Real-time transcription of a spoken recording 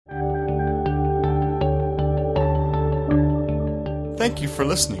Thank you for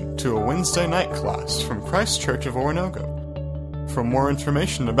listening to a Wednesday night class from Christ Church of Oronogo. For more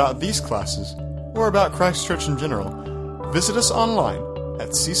information about these classes, or about Christ Church in general, visit us online at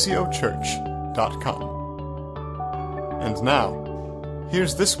ccochurch.com. And now,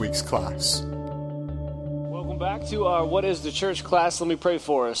 here's this week's class. Welcome back to our What is the Church class. Let me pray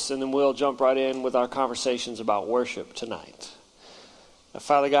for us, and then we'll jump right in with our conversations about worship tonight.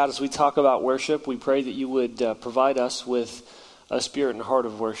 Father God, as we talk about worship, we pray that you would provide us with a spirit and heart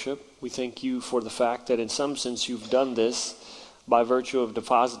of worship. We thank you for the fact that in some sense you've done this by virtue of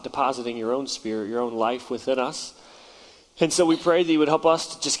depositing your own spirit, your own life within us. And so we pray that you would help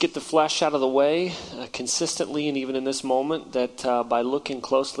us to just get the flesh out of the way consistently, and even in this moment, that by looking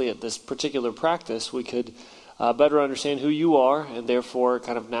closely at this particular practice, we could better understand who you are, and therefore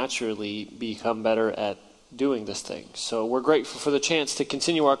kind of naturally become better at doing this thing. So we're grateful for the chance to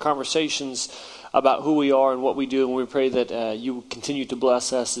continue our conversations about who we are and what we do, and we pray that you continue to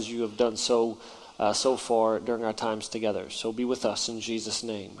bless us as you have done so far during our times together. So be with us in Jesus'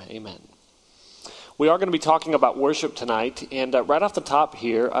 name. Amen. We are going to be talking about worship tonight, and right off the top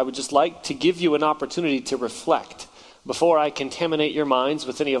here, I would just like to give you an opportunity to reflect before I contaminate your minds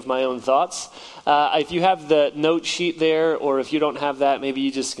with any of my own thoughts. If you have the note sheet there, or if you don't have that, maybe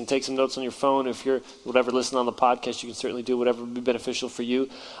you just can take some notes on your phone. If you're listening on the podcast, you can certainly do whatever would be beneficial for you.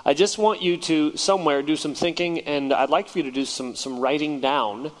 I just want you to somewhere do some thinking, and I'd like for you to do some writing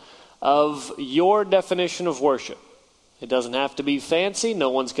down of your definition of worship. It doesn't have to be fancy. No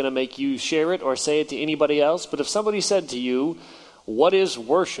one's going to make you share it or say it to anybody else. But if somebody said to you, "What is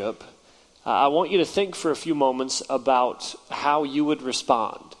worship?" I want you to think for a few moments about how you would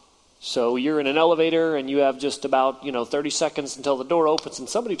respond. So you're in an elevator and you have just about 30 seconds until the door opens, and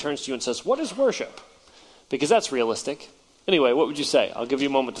somebody turns to you and says, "What is worship?" Because that's realistic. Anyway, what would you say? I'll give you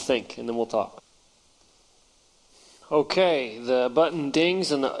a moment to think, and then we'll talk. Okay, the button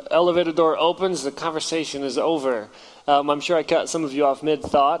dings and the elevator door opens. The conversation is over. I'm sure I cut some of you off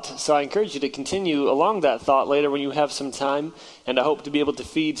mid-thought, so I encourage you to continue along that thought later when you have some time, and I hope to be able to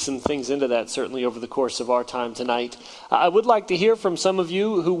feed some things into that certainly over the course of our time tonight. I would like to hear from some of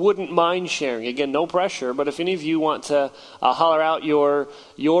you who wouldn't mind sharing. Again, no pressure, but if any of you want to holler out your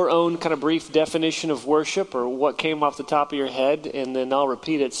own kind of brief definition of worship or what came off the top of your head, and then I'll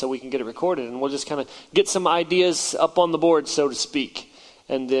repeat it so we can get it recorded, and we'll just kind of get some ideas up on the board, so to speak.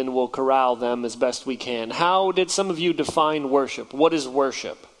 And then we'll corral them as best we can. How did some of you define worship? What is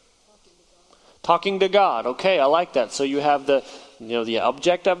worship? Talking to God. Okay, I like that. So you have the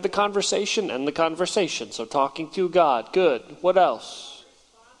object of the conversation and the conversation. So talking to God. Good. What else?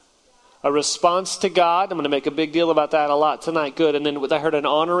 A response to God. I'm going to make a big deal about that a lot tonight. Good. And then I heard an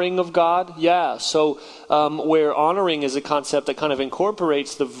honoring of God. Yeah. So where honoring is a concept that kind of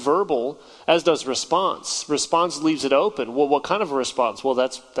incorporates the verbal, as does response. Response leaves it open. Well, what kind of a response? Well,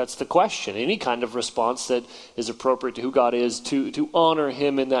 that's the question. Any kind of response that is appropriate to who God is, to honor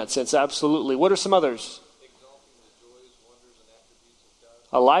him in that sense. Absolutely. What are some others?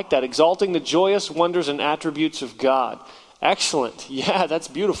 I like that. Exalting the joyous wonders and attributes of God. Excellent. Yeah, that's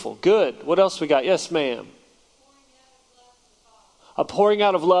beautiful. Good. What else we got? Yes, ma'am. A pouring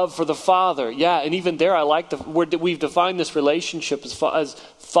out of love for the Father. Yeah, and even there I like we've defined this relationship as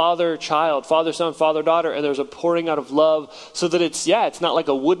father-child, father-son, father-daughter, and there's a pouring out of love so that it's not like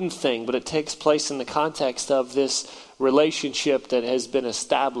a wooden thing, but it takes place in the context of this relationship that has been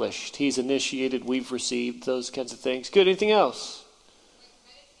established. He's initiated, we've received, those kinds of things. Good. Anything else?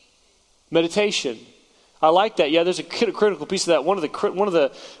 Meditation. I like that. Yeah, there's a critical piece of that. One of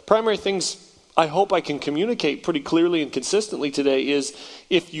the primary things I hope I can communicate pretty clearly and consistently today is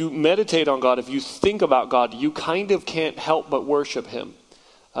if you meditate on God, if you think about God, you kind of can't help but worship him.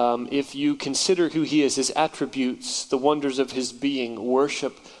 If you consider who he is, his attributes, the wonders of his being,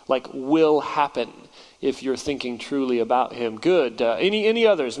 worship will happen if you're thinking truly about him. Good. Any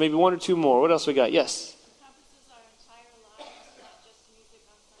others? Maybe one or two more. What else we got? Yes.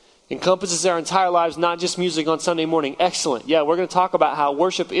 Encompasses our entire lives, not just music on Sunday morning. Excellent. Yeah, we're going to talk about how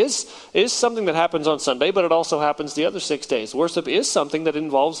worship is something that happens on Sunday, but it also happens the other 6 days. Worship is something that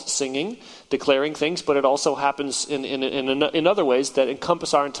involves singing, declaring things, but it also happens in other ways that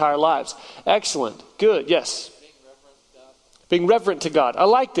encompass our entire lives. Excellent. Good. Yes. Being reverent to God. I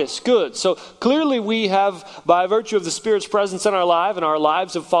like this. Good. So clearly we have, by virtue of the Spirit's presence in our life and our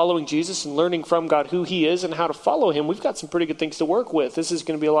lives of following Jesus and learning from God who he is and how to follow him, we've got some pretty good things to work with. This is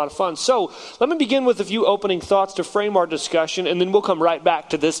going to be a lot of fun. So let me begin with a few opening thoughts to frame our discussion, and then we'll come right back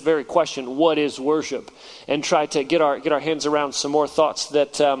to this very question, what is worship? And try to get our hands around some more thoughts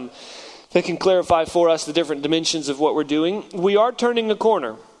that can clarify for us the different dimensions of what we're doing. We are turning a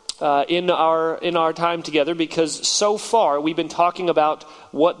corner. in our time together, because so far we've been talking about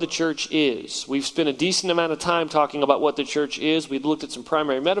what the church is. We've spent a decent amount of time talking about what the church is. We've looked at some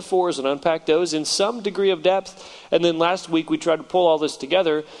primary metaphors and unpacked those in some degree of depth. And then last week we tried to pull all this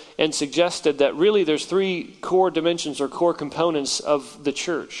together and suggested that really there's three core dimensions or core components of the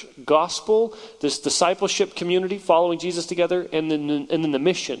church: gospel, this discipleship community following Jesus together, and then the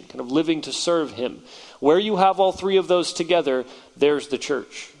mission, kind of living to serve him. Where you have all three of those together, there's the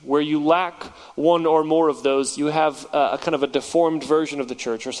church. Where you lack one or more of those, you have a kind of a deformed version of the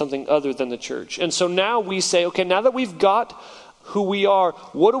church or something other than the church. And so now we say, okay, now that we've got who we are,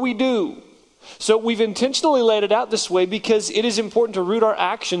 what do we do? So we've intentionally laid it out this way because it is important to root our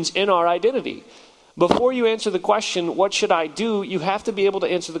actions in our identity. Before you answer the question, what should I do? You have to be able to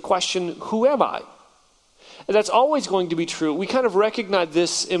answer the question, who am I? And that's always going to be true. We kind of recognize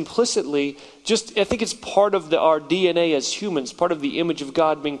this implicitly. I think it's part of our DNA as humans, part of the image of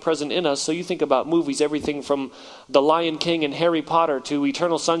God being present in us. So you think about movies, everything from The Lion King and Harry Potter to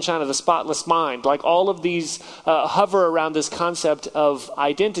Eternal Sunshine of the Spotless Mind. Like all of these hover around this concept of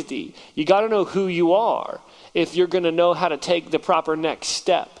identity. You got to know who you are if you're going to know how to take the proper next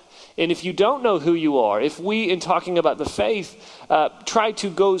step. And if you don't know who you are, if we, in talking about the faith, try to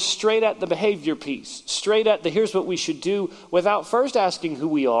go straight at the behavior piece, straight at the here's what we should do, without first asking who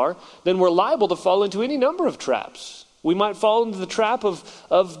we are, then we're liable to fall into any number of traps. We might fall into the trap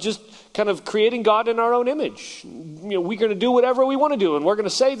of just kind of creating God in our own image. We're going to do whatever we want to do, and we're going to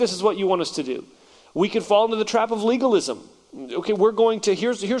say this is what you want us to do. We could fall into the trap of legalism. Okay, we're going to,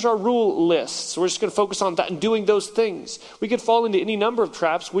 here's our rule list. So we're just going to focus on that and doing those things. We could fall into any number of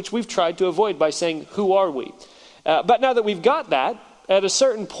traps, which we've tried to avoid by saying, who are we? But now that we've got that, at a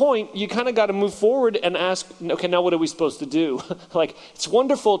certain point, you kind of got to move forward and ask, okay, now what are we supposed to do? Like, it's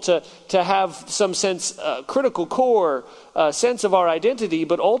wonderful to have some sense, critical core sense of our identity,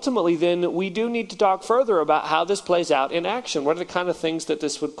 but ultimately then we do need to talk further about how this plays out in action. What are the kind of things that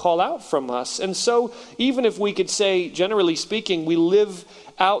this would call out from us? And so even if we could say, generally speaking, we live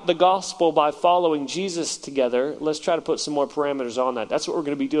out the gospel by following Jesus together, let's try to put some more parameters on that. That's what we're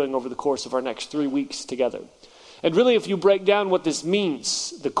going to be doing over the course of our next 3 weeks together. And really, if you break down what this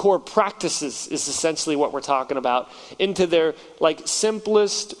means, the core practices is essentially what we're talking about into their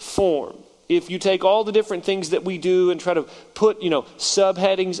simplest form. If you take all the different things that we do and try to put,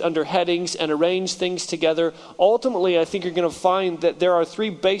 subheadings under headings and arrange things together, ultimately I think you're going to find that there are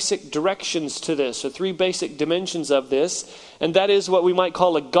three basic directions to this, or three basic dimensions of this, and that is what we might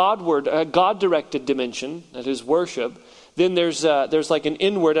call a God-directed dimension, that is worship. Then there's like an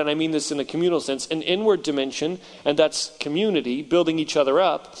inward, and I mean this in a communal sense, an inward dimension, and that's community, building each other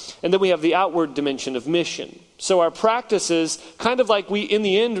up. And then we have the outward dimension of mission. So our practices, kind of like we in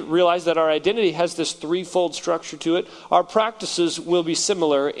the end realize that our identity has this threefold structure to it, our practices will be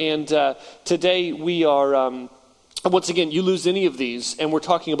similar. And today we are, once again, you lose any of these, and we're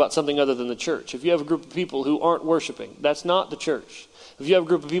talking about something other than the church. If you have a group of people who aren't worshiping, that's not the church. If you have a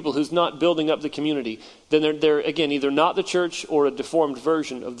group of people who's not building up the community, then they're again, either not the church or a deformed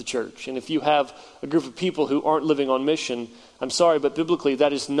version of the church. And if you have a group of people who aren't living on mission, I'm sorry, but biblically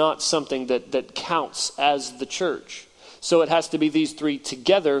that is not something that counts as the church. So it has to be these three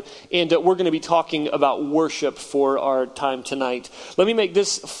together, and we're going to be talking about worship for our time tonight. Let me make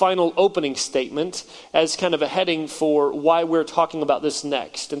this final opening statement as kind of a heading for why we're talking about this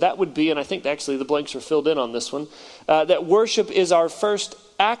next. And that would be, and I think actually the blanks are filled in on this one, that worship is our first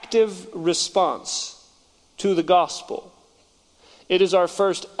active response to the gospel. It is our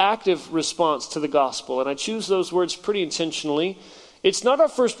first active response to the gospel, and I choose those words pretty intentionally. It's not our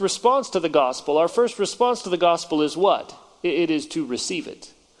first response to the gospel. Our first response to the gospel is what? It is to receive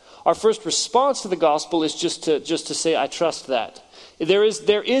it. Our first response to the gospel is just to say, I trust that. There is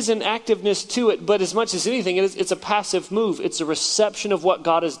an activeness to it, but as much as anything, it's a passive move. It's a reception of what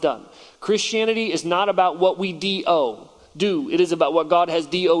God has done. Christianity is not about what we do. It is about what God has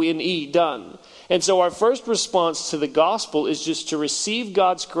done. And so our first response to the gospel is just to receive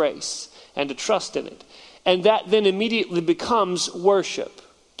God's grace and to trust in it. And that then immediately becomes worship.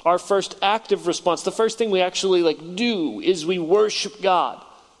 Our first active response, the first thing we actually do is we worship God.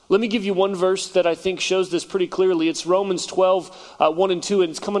 Let me give you one verse that I think shows this pretty clearly. It's Romans 12, 1 and 2,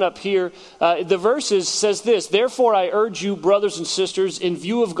 and it's coming up here. The verse says this, "Therefore I urge you, brothers and sisters, in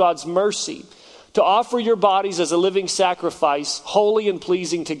view of God's mercy, to offer your bodies as a living sacrifice, holy and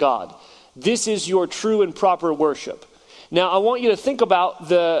pleasing to God. This is your true and proper worship." Now, I want you to think about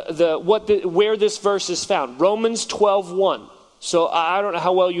where this verse is found. Romans 12:1. So I don't know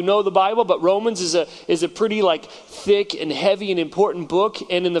how well you know the Bible, but Romans is a pretty thick and heavy and important book.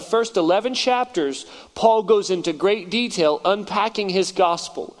 And in the first 11 chapters, Paul goes into great detail unpacking his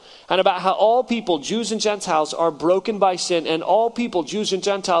gospel and about how all people, Jews and Gentiles, are broken by sin, and all people, Jews and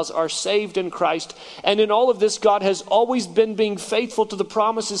Gentiles, are saved in Christ. And in all of this, God has always been being faithful to the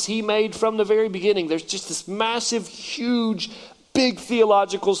promises he made from the very beginning. There's just this massive, huge, big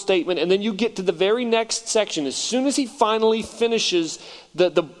theological statement, and then you get to the very next section. As soon as he finally finishes the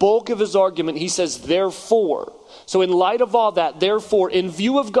bulk of his argument, he says, therefore. So in light of all that, therefore, in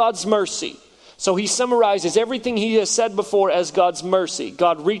view of God's mercy. So he summarizes everything he has said before as God's mercy.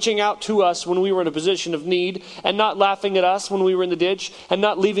 God reaching out to us when we were in a position of need, and not laughing at us when we were in the ditch, and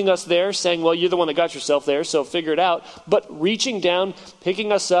not leaving us there saying, well, you're the one that got yourself there, so figure it out. But reaching down,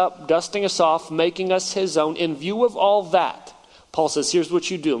 picking us up, dusting us off, making us his own. In view of all that, Paul says, here's what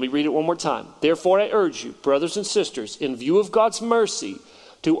you do. Let me read it one more time. Therefore, I urge you, brothers and sisters, in view of God's mercy,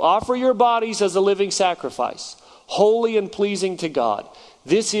 to offer your bodies as a living sacrifice, holy and pleasing to God.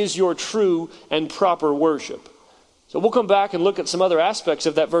 This is your true and proper worship. So we'll come back and look at some other aspects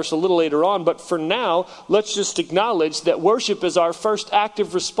of that verse a little later on. But for now, let's just acknowledge that worship is our first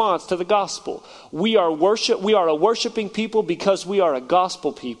active response to the gospel. We are a worshiping people because we are a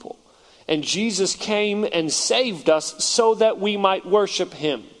gospel people. And Jesus came and saved us so that we might worship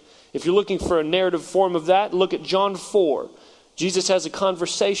him. If you're looking for a narrative form of that, look at John 4. Jesus has a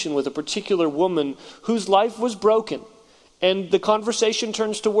conversation with a particular woman whose life was broken. And the conversation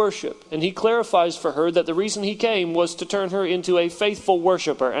turns to worship. And he clarifies for her that the reason he came was to turn her into a faithful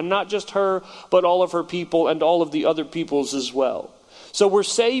worshiper. And not just her, but all of her people and all of the other peoples as well. So we're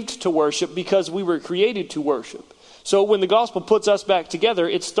saved to worship because we were created to worship. So when the gospel puts us back together,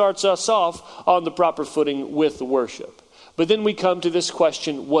 it starts us off on the proper footing with worship. But then we come to this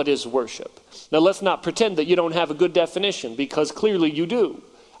question, what is worship? Now let's not pretend that you don't have a good definition, because clearly you do.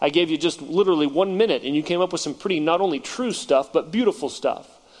 I gave you just literally 1 minute and you came up with some pretty not only true stuff, but beautiful stuff.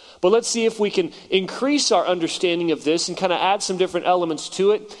 But let's see if we can increase our understanding of this and kind of add some different elements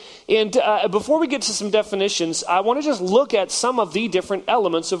to it. And before we get to some definitions, I want to just look at some of the different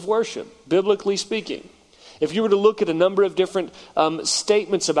elements of worship, biblically speaking. If you were to look at a number of different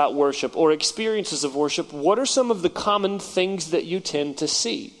statements about worship or experiences of worship, what are some of the common things that you tend to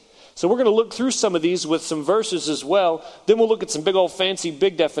see? So we're going to look through some of these with some verses as well. Then we'll look at some big old fancy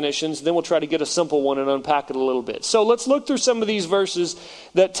big definitions. Then we'll try to get a simple one and unpack it a little bit. So let's look through some of these verses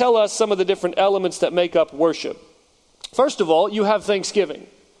that tell us some of the different elements that make up worship. First of all, you have thanksgiving.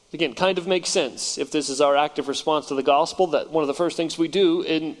 Again, kind of makes sense if this is our active response to the gospel, that one of the first things we do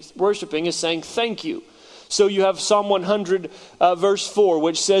in worshiping is saying thank you. So you have Psalm 100 verse 4,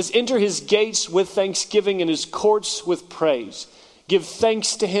 which says, enter his gates with thanksgiving and his courts with praise. Give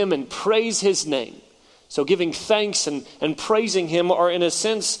thanks to him and praise his name. So giving thanks and praising him are in a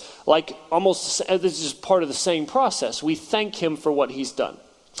sense like almost, this is part of the same process. We thank him for what he's done.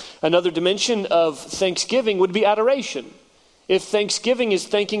 Another dimension of thanksgiving would be adoration. If thanksgiving is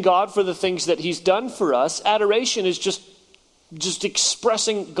thanking God for the things that he's done for us, adoration is just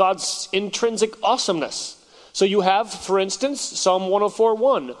expressing God's intrinsic awesomeness. So you have, for instance, Psalm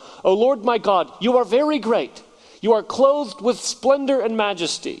 104:1. O Lord my God, you are very great. You are clothed with splendor and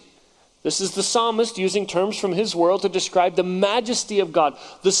majesty. This is the psalmist using terms from his world to describe the majesty of God,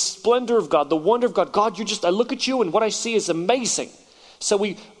 the splendor of God, the wonder of God. God, I look at you and what I see is amazing. So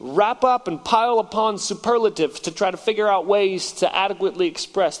we wrap up and pile upon superlatives to try to figure out ways to adequately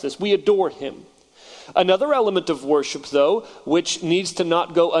express this. We adore him. Another element of worship, though, which needs to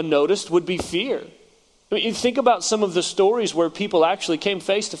not go unnoticed, would be fear. I mean, you think about some of the stories where people actually came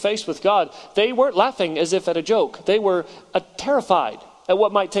face to face with God. They weren't laughing as if at a joke. They were terrified at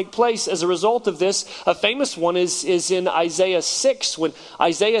what might take place as a result of this. A famous one is in Isaiah 6, when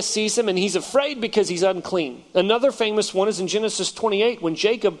Isaiah sees him and he's afraid because he's unclean. Another famous one is in Genesis 28, when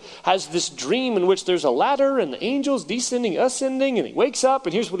Jacob has this dream in which there's a ladder and the angels descending, ascending, and he wakes up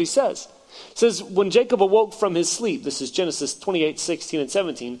and here's what he says. It says, when Jacob awoke from his sleep, this is Genesis 28, 16 and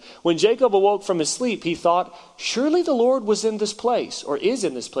 17. When Jacob awoke from his sleep, he thought, surely the Lord was in this place, or is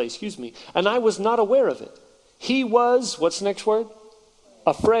in this place, and I was not aware of it. He was, what's the next word?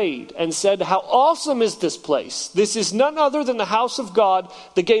 Afraid, and said, how awesome is this place? This is none other than the house of God,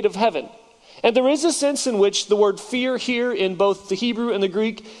 the gate of heaven. And there is a sense in which the word fear here in both the Hebrew and the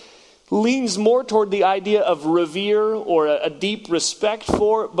Greek leans more toward the idea of revere or a deep respect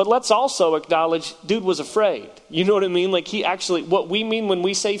for, but let's also acknowledge dude was afraid. You know what I mean? Like what we mean when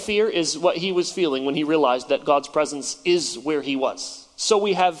we say fear is what he was feeling when he realized that God's presence is where he was. So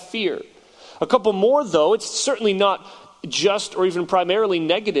we have fear. A couple more though, it's certainly not just or even primarily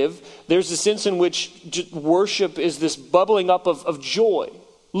negative. There's a sense in which worship is this bubbling up of joy.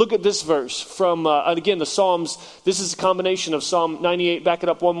 Look at this verse from, again, the Psalms. This is a combination of Psalm 98, back it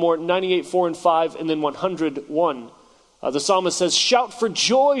up one more, 98, 4 and 5, and then 101. The psalmist says, "Shout for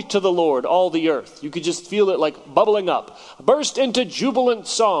joy to the Lord, all the earth." You could just feel it like bubbling up. "Burst into jubilant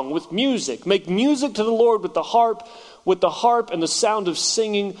song with music. Make music to the Lord with the harp and the sound of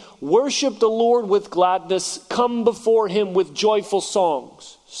singing. Worship the Lord with gladness. Come before him with joyful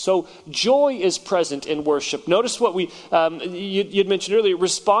songs." So joy is present in worship. Notice what you'd mentioned earlier,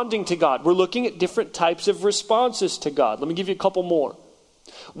 responding to God. We're looking at different types of responses to God. Let me give you a couple more.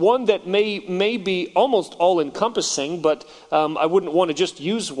 One that may be almost all-encompassing, but I wouldn't want to just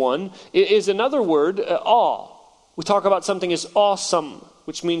use one, is another word, awe. We talk about something as awesome,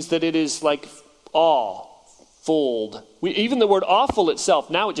 which means that it is like awe-full. Even the word awful itself,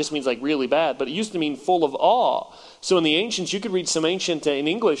 now it just means like really bad, but it used to mean full of awe. So in the ancients, you could read some ancient in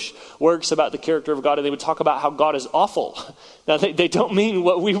English works about the character of God, and they would talk about how God is awful. Now, they don't mean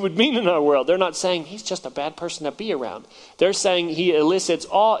what we would mean in our world. They're not saying he's just a bad person to be around. They're saying he elicits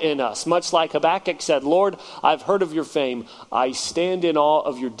awe in us, much like Habakkuk said, "Lord, I've heard of your fame. I stand in awe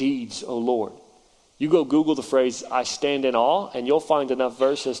of your deeds, O Lord." You go Google the phrase, "I stand in awe," and you'll find enough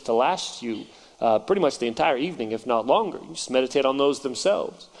verses to last you pretty much the entire evening, if not longer. You just meditate on those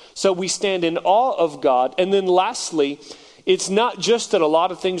themselves. So we stand in awe of God. And then lastly, it's not just that a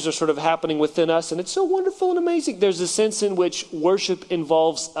lot of things are sort of happening within us, and it's so wonderful and amazing. There's a sense in which worship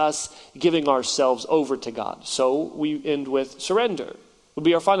involves us giving ourselves over to God. So we end with surrender. Would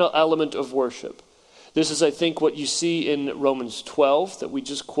be our final element of worship. This is, I think, what you see in Romans 12 that we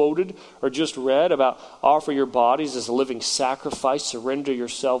just quoted or just read about offer your bodies as a living sacrifice, surrender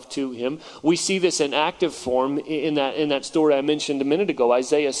yourself to him. We see this in active form in that story I mentioned a minute ago,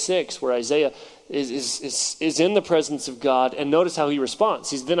 Isaiah 6, where Isaiah is in the presence of God, and notice how he responds.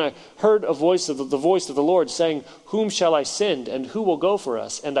 Then I heard the voice of the Lord saying, "Whom shall I send, and who will go for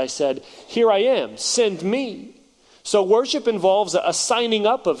us? And I said, Here I am, send me." So worship involves a signing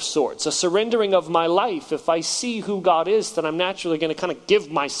up of sorts, a surrendering of my life. If I see who God is, then I'm naturally going to kind of give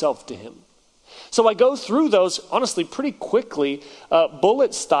myself to him. So I go through those, honestly, pretty quickly,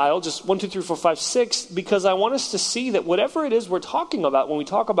 bullet style, just 1, 2, 3, 4, 5, 6, because I want us to see that whatever it is we're talking about when we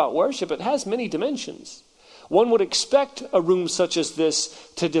talk about worship, it has many dimensions. One would expect a room such as this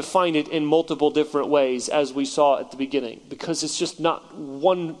to define it in multiple different ways, as we saw at the beginning, because it's just not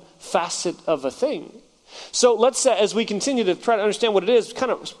one facet of a thing. So let's, as we continue to try to understand what it is,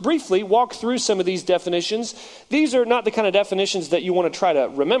 kind of briefly walk through some of these definitions. These are not the kind of definitions that you want to try to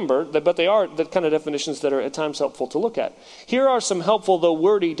remember, but they are the kind of definitions that are at times helpful to look at. Here are some helpful, though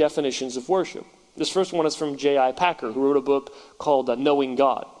wordy, definitions of worship. This first one is from J.I. Packer, who wrote a book called Knowing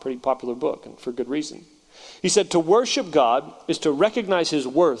God, pretty popular book, and for good reason. He said, "To worship God is to recognize his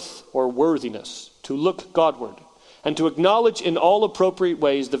worth or worthiness, to look Godward, and to acknowledge in all appropriate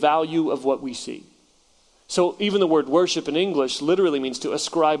ways the value of what we see." So even the word worship in English literally means to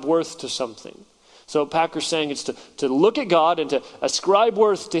ascribe worth to something. So Packer's saying it's to look at God and to ascribe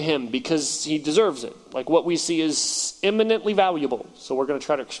worth to him because he deserves it. Like what we see is eminently valuable. So we're going to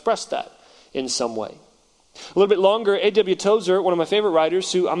try to express that in some way. A little bit longer, A.W. Tozer, one of my favorite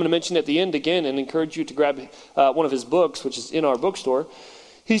writers, who I'm going to mention at the end again and encourage you to grab one of his books, which is in our bookstore.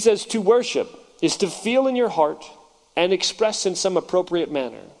 He says, "To worship is to feel in your heart and express in some appropriate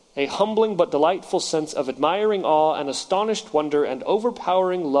manner a humbling but delightful sense of admiring awe and astonished wonder and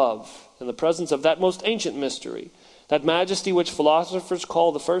overpowering love in the presence of that most ancient mystery, that majesty which philosophers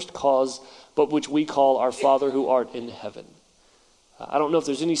call the first cause, but which we call our Father who art in heaven." I don't know if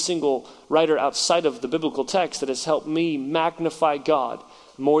there's any single writer outside of the biblical text that has helped me magnify God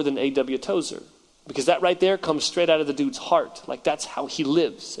more than A.W. Tozer, because that right there comes straight out of the dude's heart. Like that's how he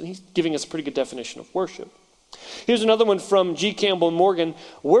lives, and he's giving us a pretty good definition of worship. Here's another one from G. Campbell Morgan.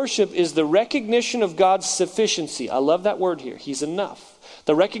 "Worship is the recognition of God's sufficiency." I love that word here. He's enough.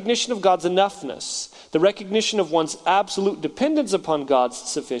 The recognition of God's enoughness. The recognition of one's absolute dependence upon God's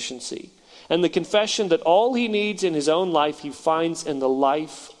sufficiency. And the confession that all he needs in his own life he finds in the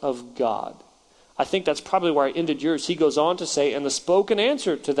life of God. I think that's probably where I ended yours. He goes on to say, "And the spoken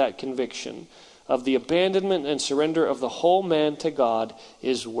answer to that conviction of the abandonment and surrender of the whole man to God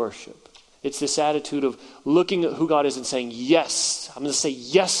is worship." It's this attitude of looking at who God is and saying, yes, I'm going to say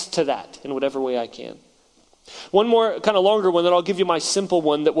yes to that in whatever way I can. One more kind of longer one that I'll give you my simple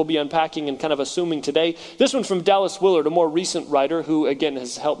one that we'll be unpacking and kind of assuming today. This one from Dallas Willard, a more recent writer who, again,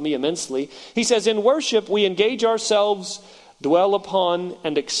 has helped me immensely. He says, "In worship, we engage ourselves, dwell upon,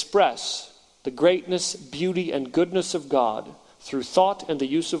 and express the greatness, beauty, and goodness of God through thought and the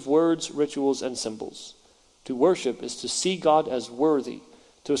use of words, rituals, and symbols." To worship is to see God as worthy,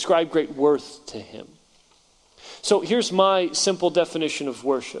 to ascribe great worth to him. So here's my simple definition of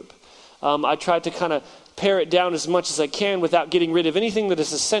worship. I tried to kind of pare it down as much as I can without getting rid of anything that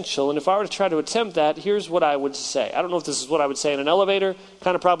is essential. And if I were to try to attempt that, here's what I would say. I don't know if this is what I would say in an elevator.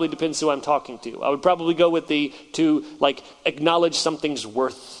 Kind of probably depends who I'm talking to. I would probably go with to acknowledge something's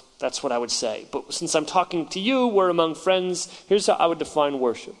worth. That's what I would say. But since I'm talking to you, we're among friends, here's how I would define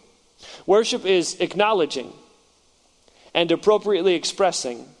worship. Worship is acknowledging and appropriately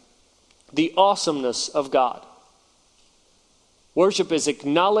expressing the awesomeness of God. Worship is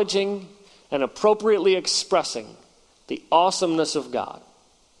acknowledging and appropriately expressing the awesomeness of God.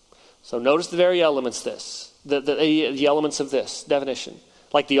 So notice the very elements the elements of this definition.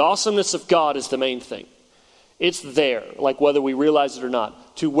 Like the awesomeness of God is the main thing. It's there, like whether we realize it or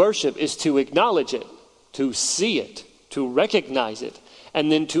not. To worship is to acknowledge it, to see it, to recognize it,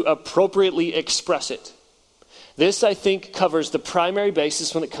 and then to appropriately express it. This, I think, covers the primary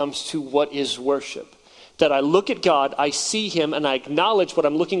basis when it comes to what is worship. That I look at God, I see him, and I acknowledge what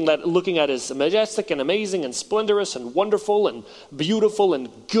I'm looking at as majestic and amazing and splendorous and wonderful and beautiful and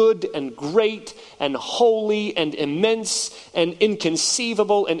good and great and holy and immense and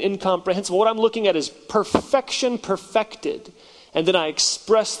inconceivable and incomprehensible. What I'm looking at is perfection perfected, and then I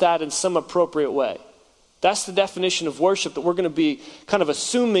express that in some appropriate way. That's the definition of worship that we're going to be kind of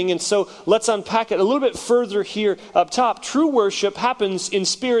assuming. And so let's unpack it a little bit further here up top. True worship happens in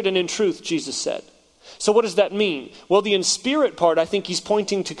spirit and in truth, Jesus said. So what does that mean? Well, the in spirit part, I think he's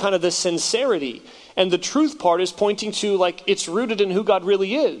pointing to kind of the sincerity. And the truth part is pointing to it's rooted in who God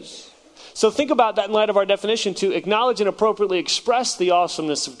really is. So think about that in light of our definition. To acknowledge and appropriately express the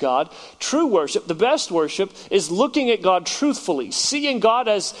awesomeness of God. True worship, the best worship, is looking at God truthfully. Seeing God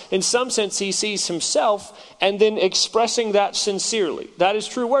as, in some sense, he sees himself. And then expressing that sincerely. That is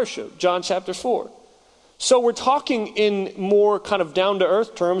true worship. John chapter 4. So we're talking in more kind of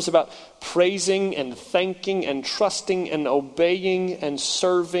down-to-earth terms about praising and thanking and trusting and obeying and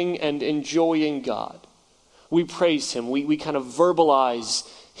serving and enjoying God. We praise him. We kind of verbalize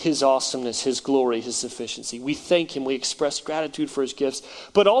his awesomeness, his glory, his sufficiency. We thank him. We express gratitude for his gifts.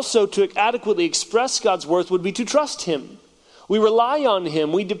 But also to adequately express God's worth would be to trust him. We rely on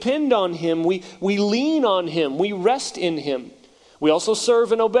him. We depend on him. We lean on him. We rest in him. We also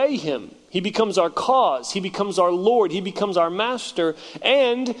serve and obey him. He becomes our cause. He becomes our Lord. He becomes our master.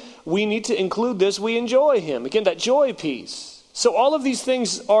 And we need to include this, we enjoy him. Again, that joy piece. So all of these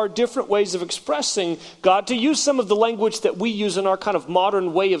things are different ways of expressing God. To use some of the language that we use in our kind of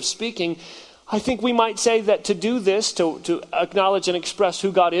modern way of speaking, I think we might say that to do this, to acknowledge and express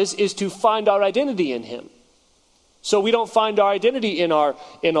who God is to find our identity in him. So we don't find our identity in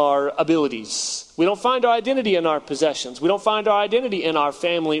our abilities. We don't find our identity in our possessions. We don't find our identity in our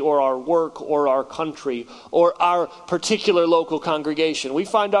family or our work or our country or our particular local congregation. We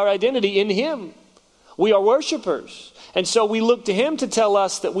find our identity in him. We are worshipers. And so we look to him to tell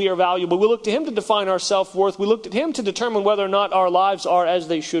us that we are valuable. We look to him to define our self-worth. We look to him to determine whether or not our lives are as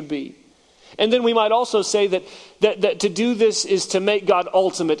they should be. And then we might also say that to do this is to make God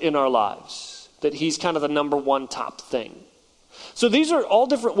ultimate in our lives. That he's kind of the number one top thing. So these are all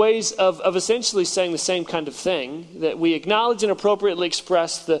different ways of essentially saying the same kind of thing. That we acknowledge and appropriately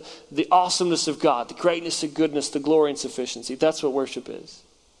express the awesomeness of God, the greatness and goodness, the glory and sufficiency. That's what worship is.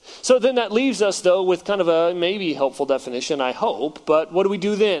 So then that leaves us, though, with kind of a maybe helpful definition, I hope. But what do we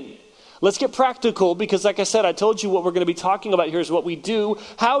do then? Let's get practical because, like I said, I told you what we're going to be talking about here is what we do.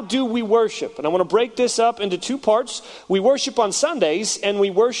 How do we worship? And I want to break this up into two parts. We worship on Sundays and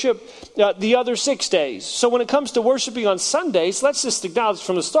we worship the other 6 days. So when it comes to worshiping on Sundays, let's just acknowledge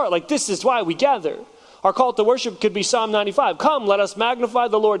from the start, this is why we gather. Our call to worship could be Psalm 95. Come, let us magnify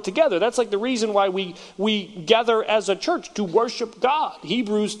the Lord together. That's the reason why we gather as a church to worship God.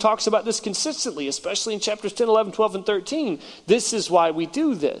 Hebrews talks about this consistently, especially in chapters 10, 11, 12, and 13. This is why we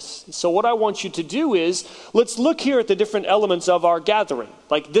do this. So what I want you to do is, let's look here at the different elements of our gathering.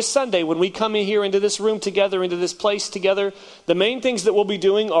 Like this Sunday, when we come in here into this room together, into this place together, the main things that we'll be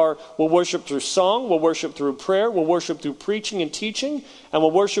doing are we'll worship through song, we'll worship through prayer, we'll worship through preaching and teaching, and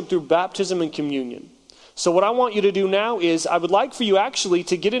we'll worship through baptism and communion. So what I want you to do now is I would like for you actually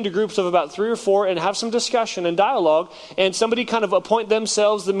to get into groups of about 3 or 4 and have some discussion and dialogue, and somebody kind of appoint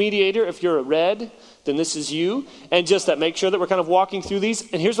themselves the mediator. If you're a red, then this is you. And just that, make sure that we're kind of walking through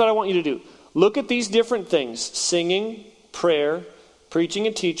these. And here's what I want you to do. Look at these different things: singing, prayer, preaching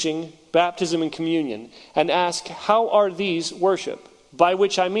and teaching, baptism and communion, and ask, how are these worship? By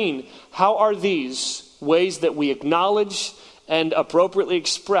which I mean, how are these ways that we acknowledge and appropriately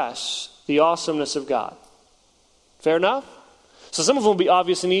express the awesomeness of God? Fair enough? So some of them will be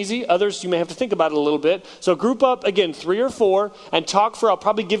obvious and easy. Others, you may have to think about it a little bit. So group up, again, 3 or 4, and talk for, I'll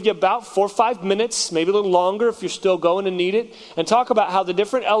probably give you about 4 or 5 minutes, maybe a little longer if you're still going and need it, and talk about how the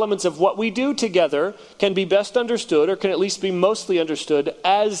different elements of what we do together can be best understood, or can at least be mostly understood,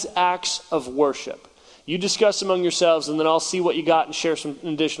 as acts of worship. You discuss among yourselves, and then I'll see what you got and share some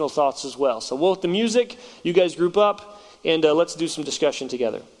additional thoughts as well. So we'll hit the music, you guys group up, and let's do some discussion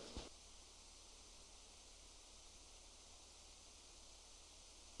together.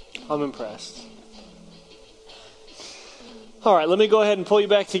 I'm impressed. All right, let me go ahead and pull you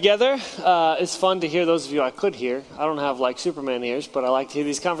back together. It's fun to hear those of you I could hear. I don't have like Superman ears, but I like to hear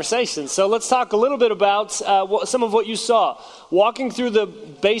these conversations. So let's talk a little bit about some of what you saw. Walking through the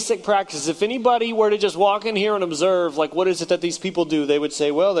basic practices. If anybody were to just walk in here and observe, like, what is it that these people do? They would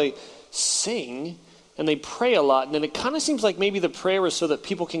say, well, they sing and they pray a lot. And then it kind of seems like maybe the prayer is so that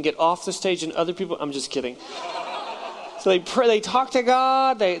people can get off the stage and other people... I'm just kidding. So they pray, they talk to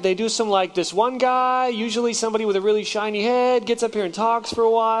God, they do some, like this one guy, usually somebody with a really shiny head, gets up here and talks for a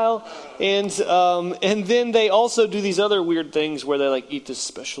while, and then they also do these other weird things where they like eat this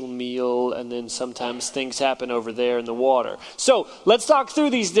special meal, and then sometimes things happen over there in the water. So let's talk through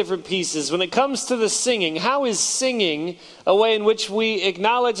these different pieces. When it comes to the singing, how is singing a way in which we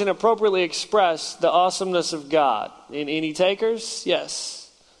acknowledge and appropriately express the awesomeness of God? Any takers? Yes.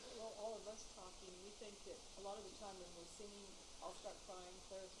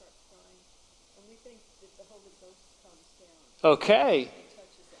 Okay.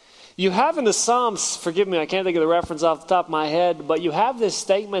 You have in the Psalms, forgive me, I can't think of the reference off the top of my head, but you have this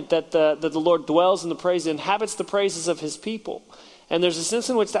statement that the Lord dwells in the praise, inhabits the praises of his people. And there's a sense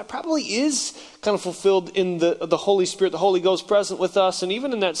in which that probably is kind of fulfilled in the Holy Spirit, the Holy Ghost present with us. And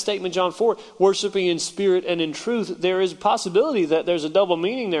even in that statement, John 4, worshiping in spirit and in truth, there is a possibility that there's a double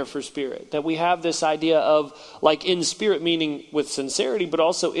meaning there for spirit. That we have this idea of like in spirit meaning with sincerity, but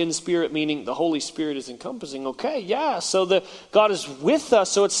also in spirit meaning the Holy Spirit is encompassing. Okay, yeah, so God is with us.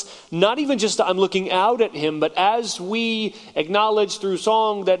 So it's not even just I'm looking out at him, but as we acknowledge through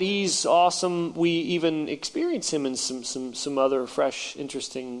song that he's awesome, we even experience him in some other fresh,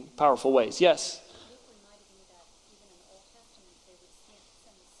 interesting, powerful ways. Yes?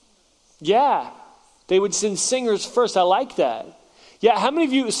 Yeah, they would send singers first. I like that. Yeah, how many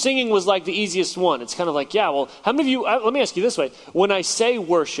of you, singing was like the easiest one? It's kind of like, yeah, well, how many of you, let me ask you this way. When I say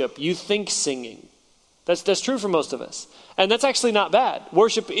worship, you think singing. That's true for most of us. And that's actually not bad.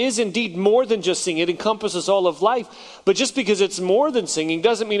 Worship is indeed more than just singing. It encompasses all of life. But just because it's more than singing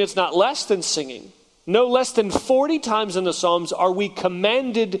doesn't mean it's not less than singing. No less than 40 times in the Psalms are we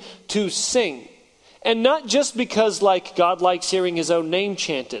commanded to sing. And not just because like God likes hearing his own name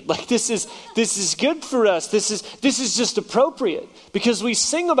chanted. Like this is good for us. This is just appropriate. Because we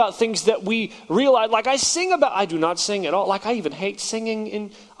sing about things that we realize. Like I do not sing at all. Like I even hate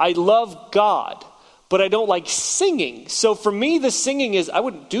singing. I love God. But I don't like singing. So for me, the singing is, I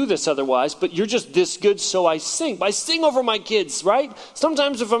wouldn't do this otherwise, but you're just this good, so I sing. I sing over my kids, right?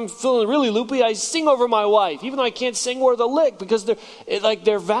 Sometimes if I'm feeling really loopy, I sing over my wife, even though I can't sing worth a lick, because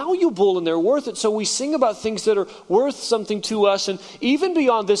they're valuable and they're worth it. So we sing about things that are worth something to us. And even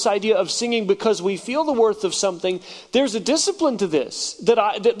beyond this idea of singing because we feel the worth of something, there's a discipline to this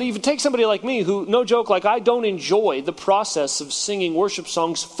that even take somebody like me who, no joke, like I don't enjoy the process of singing worship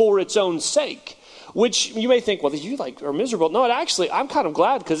songs for its own sake. Which you may think, well, you like are miserable. No, I'm kind of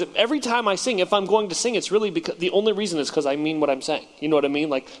glad because every time I sing, if I'm going to sing, it's really because the only reason is because I mean what I'm saying. You know what I mean?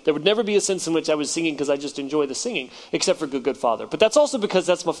 Like there would never be a sense in which I was singing because I just enjoy the singing, except for Good Good Father. But that's also because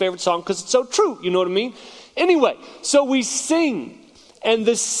that's my favorite song because it's so true. You know what I mean? Anyway, so we sing, and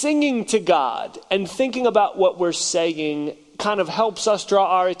the singing to God and thinking about what we're saying kind of helps us draw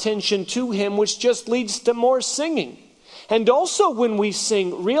our attention to him, which just leads to more singing. And also when we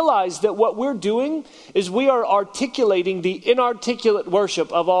sing, realize that what we're doing is we are articulating the inarticulate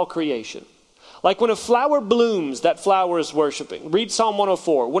worship of all creation. Like when a flower blooms, that flower is worshiping. Read Psalm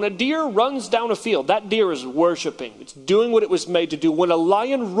 104. When a deer runs down a field, that deer is worshiping. It's doing what it was made to do. When a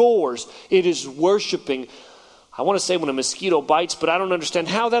lion roars, it is worshiping. I want to say when a mosquito bites, but I don't understand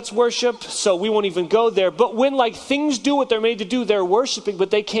how that's worship, so we won't even go there. But when like things do what they're made to do, they're worshiping,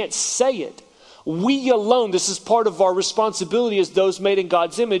 but they can't say it. We alone, this is part of our responsibility as those made in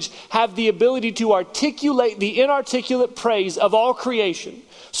God's image, have the ability to articulate the inarticulate praise of all creation.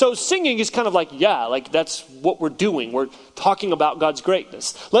 So singing is kind of like, yeah, like that's what we're doing. We're talking about God's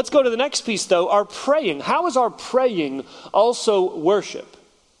greatness. Let's go to the next piece though, our praying. How is our praying also worship?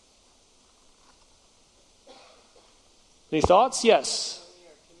 Any thoughts? Yes. We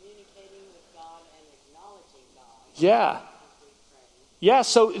are communicating with God and acknowledging God. Yeah. Yeah,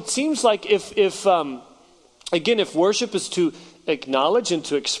 so it seems like if worship is to acknowledge and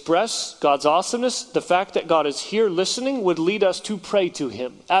to express God's awesomeness, the fact that God is here listening would lead us to pray to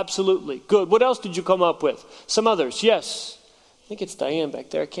him. Absolutely. Good. What else did you come up with? Some others. Yes. I think it's Diane back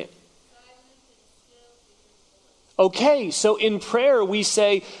there. I can't. Okay, so in prayer we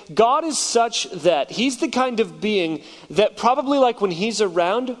say, God is such that he's the kind of being that probably like when he's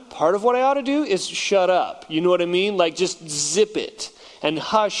around, part of what I ought to do is shut up. You know what I mean? Like just zip it and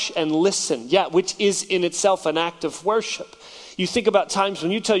hush and listen. Yeah, which is in itself an act of worship. You think about times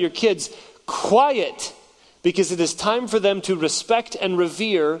when you tell your kids, quiet, because it is time for them to respect and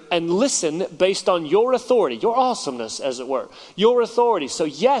revere and listen based on your authority, your awesomeness, as it were, your authority. So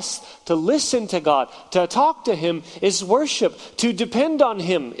yes, to listen to God, to talk to him is worship. To depend on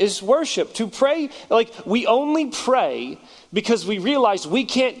him is worship. To pray, like we only pray because we realize we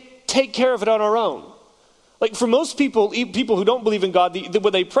can't take care of it on our own. Like for most people who don't believe in God,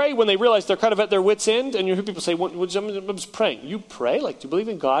 when they pray, when they realize they're kind of at their wit's end, and you hear people say, I'm just praying. You pray? Like, do you believe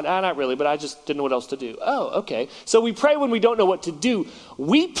in God? Not really, but I just didn't know what else to do. Oh, okay. So we pray when we don't know what to do.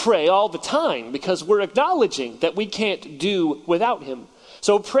 We pray all the time because we're acknowledging that we can't do without him.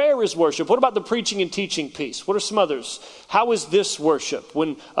 So prayer is worship. What about the preaching and teaching piece? What are some others? How is this worship?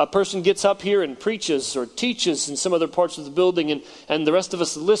 When a person gets up here and preaches or teaches in some other parts of the building and the rest of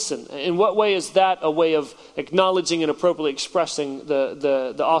us listen, in what way is that a way of acknowledging and appropriately expressing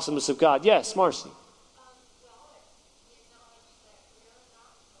the awesomeness of God? Yes, Marcy.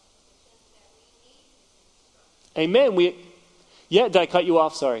 Amen. Did I cut you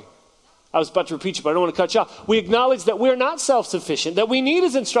off? Sorry. I was about to repeat you, but I don't want to cut you off. We acknowledge that we're not self-sufficient, that we need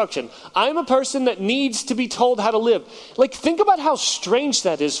his instruction. I'm a person that needs to be told how to live. Like, think about how strange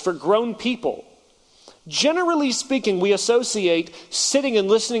that is for grown people. Generally speaking, we associate sitting and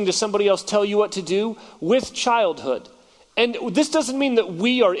listening to somebody else tell you what to do with childhood. And this doesn't mean that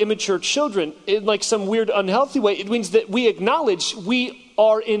we are immature children in like some weird unhealthy way. It means that we acknowledge we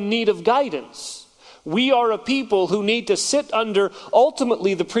are in need of guidance. We are a people who need to sit under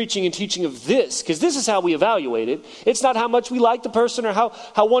ultimately the preaching and teaching of this, because this is how we evaluate it. It's not how much we like the person or how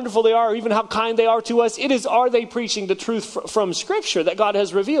wonderful they are or even how kind they are to us. It is, are they preaching the truth from Scripture that God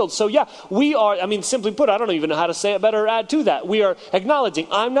has revealed? So yeah, we are, simply put, I don't even know how to say it better or add to that. We are acknowledging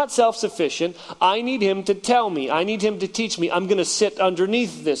I'm not self-sufficient. I need him to tell me. I need him to teach me. I'm going to sit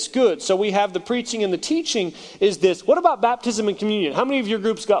underneath this. Good. So we have the preaching and the teaching is this. What about baptism and communion? How many of your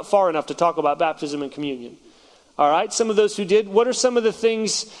groups got far enough to talk about baptism and communion? All right, some of those who did. What are some of the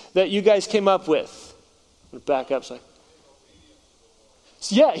things that you guys came up with? Back up, sorry.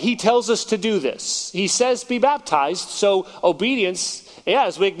 Yeah, he tells us to do this. He says be baptized, so obedience,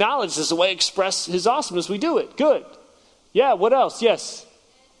 as we acknowledge this is a way to express his awesomeness, we do it. Good. Yeah, what else? Yes.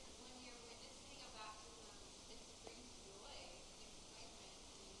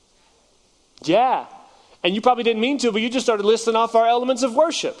 Yeah. And you probably didn't mean to, but you just started listing off our elements of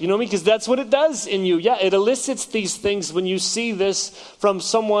worship. You know what I mean? Because that's what it does in you. Yeah, it elicits these things when you see this from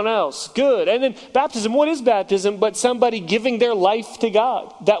someone else. Good. And then baptism, what is baptism but somebody giving their life to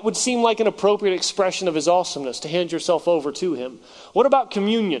God? That would seem like an appropriate expression of his awesomeness, to hand yourself over to him. What about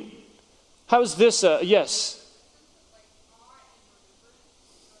communion? How is this? Yes.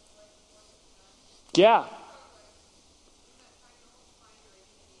 Yeah.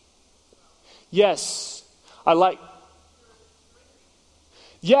 Yes. All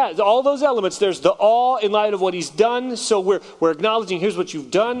those elements. There's the awe in light of what he's done. So we're acknowledging, here's what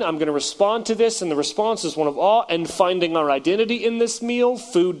you've done. I'm going to respond to this. And the response is one of awe and finding our identity in this meal.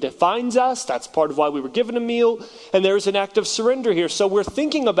 Food defines us. That's part of why we were given a meal. And there's an act of surrender here. So we're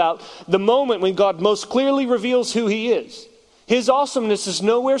thinking about the moment when God most clearly reveals who he is. His awesomeness is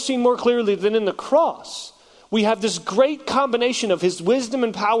nowhere seen more clearly than in the cross. We have this great combination of his wisdom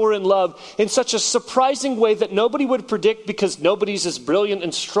and power and love in such a surprising way that nobody would predict, because nobody's as brilliant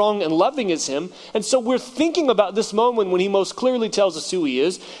and strong and loving as him. And so we're thinking about this moment when he most clearly tells us who he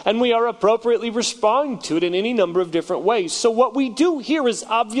is, and we are appropriately responding to it in any number of different ways. So what we do here is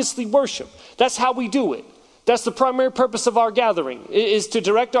obviously worship. That's how we do it. That's the primary purpose of our gathering, is to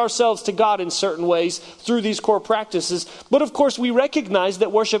direct ourselves to God in certain ways through these core practices. But of course we recognize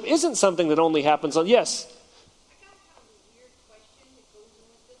that worship isn't something that only happens on, yes?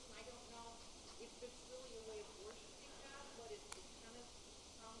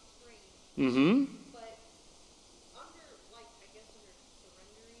 Mm-hmm. But under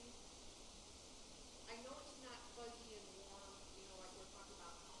surrendering, I know it's not fuzzy and warm, like we're talking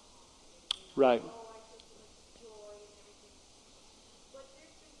about. Right. Oh, I took so much joy and everything. But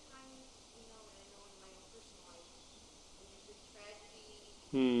there's been times, and I know in my own personal life, when there's been tragedy, or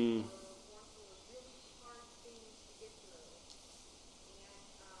going through really hard things to get through. And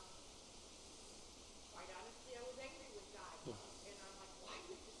quite honestly, I was angry with God.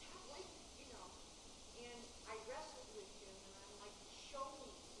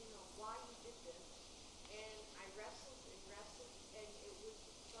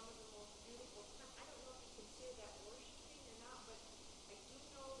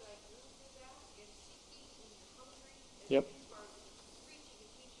 Yep. As far as preaching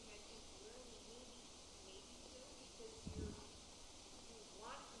and teaching, I think learning maybe too, because you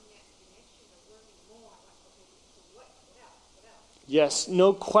want from that connection of learning more. Like, okay, so what else? What else? Yes,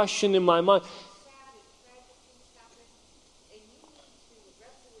 no question in my mind. Sad and tragic things happen, and you need to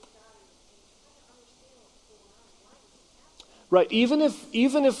wrestle with God and try to understand what's going on. Why is it happening? Right,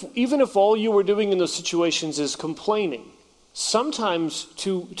 even if all you were doing in those situations is complaining, sometimes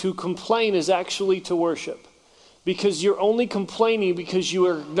to complain is actually to worship, because you're only complaining because you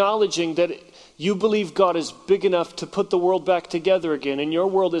are acknowledging that you believe God is big enough to put the world back together again, and your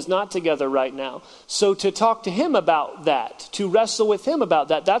world is not together right now. So to talk to him about that, to wrestle with him about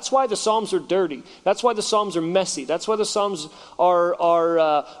that, that's why the Psalms are dirty. That's why the Psalms are messy. That's why the Psalms are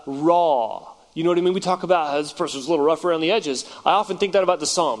raw. You know what I mean? We talk about how this person's a little rough around the edges. I often think that about the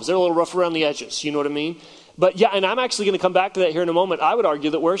Psalms. They're a little rough around the edges. You know what I mean? But yeah, and I'm actually going to come back to that here in a moment. I would argue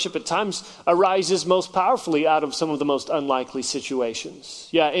that worship at times arises most powerfully out of some of the most unlikely situations.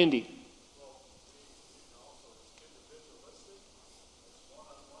 Yeah, Andy.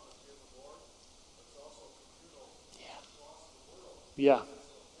 Yeah.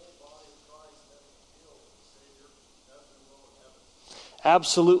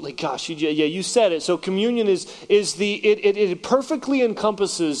 Absolutely. Gosh, you said it. So communion it perfectly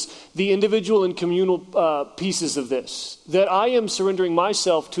encompasses the individual and communal pieces of this. That I am surrendering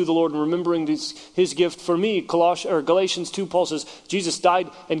myself to the Lord and remembering his gift for me. Galatians 2, Paul says, Jesus died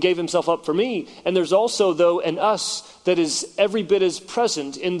and gave himself up for me. And there's also, though, an us that is every bit as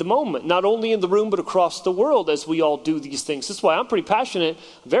present in the moment, not only in the room, but across the world as we all do these things. That's why I'm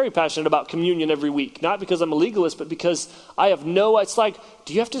very passionate about communion every week. Not because I'm a legalist, but because I have it's like,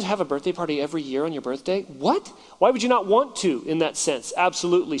 do you have to have a birthday party every year on your birthday? What? Why would you not want to in that sense?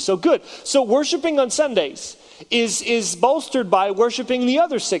 Absolutely. So good. So worshiping on Sundays is bolstered by worshiping the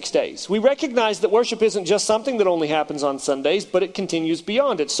other 6 days. We recognize that worship isn't just something that only happens on Sundays, but it continues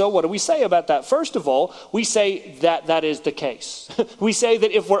beyond it. So what do we say about that? First of all, we say that is the case. We say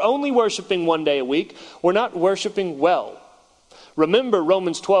that if we're only worshiping 1 day a week, we're not worshiping well. Remember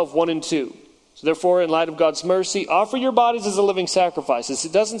Romans 12, 1 and 2. So therefore, in light of God's mercy, offer your bodies as a living sacrifice.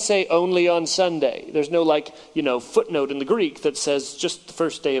 It doesn't say only on Sunday. There's no footnote in the Greek that says just the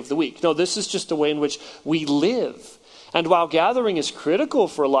first day of the week. No, this is just a way in which we live. And while gathering is critical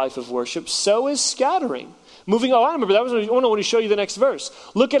for a life of worship, so is scattering. Moving on, I remember that was I want to show you the next verse.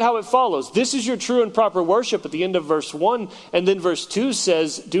 Look at how it follows. This is your true and proper worship at the end of verse 1. And then verse 2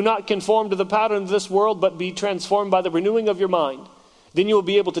 says, do not conform to the pattern of this world, but be transformed by the renewing of your mind. Then you will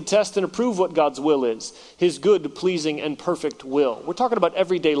be able to test and approve what God's will is, his good, pleasing, and perfect will. We're talking about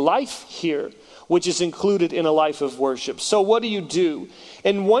everyday life here, which is included in a life of worship. So what do?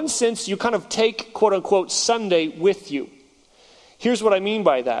 In one sense, you kind of take, quote unquote, Sunday with you. Here's what I mean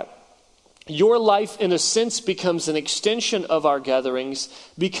by that. Your life, in a sense, becomes an extension of our gatherings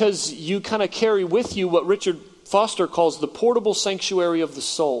because you kind of carry with you what Richard Foster calls the portable sanctuary of the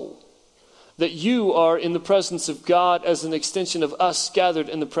soul. That you are in the presence of God as an extension of us gathered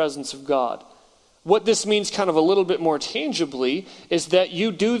in the presence of God. What this means kind of a little bit more tangibly is that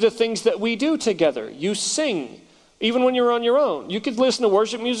you do the things that we do together. You sing, even when you're on your own. You could listen to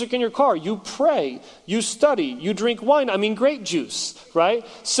worship music in your car. You pray, you study, you drink wine. Grape juice, right?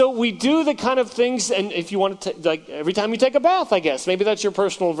 So we do the kind of things, and if you want to, like every time you take a bath, I guess. Maybe that's your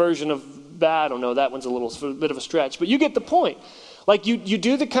personal version of bath. I don't know, that one's a bit of a stretch. But you get the point. Like you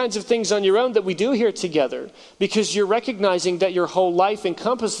do the kinds of things on your own that we do here together because you're recognizing that your whole life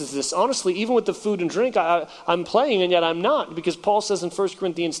encompasses this. Honestly, even with the food and drink, I'm playing and yet I'm not, because Paul says in 1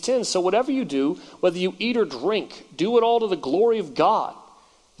 Corinthians 10, so whatever you do, whether you eat or drink, do it all to the glory of God.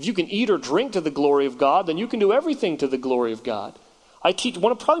 If you can eat or drink to the glory of God, then you can do everything to the glory of God. I teach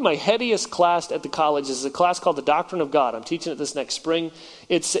one of probably my headiest class at the college is a class called the Doctrine of God. I'm teaching it this next spring.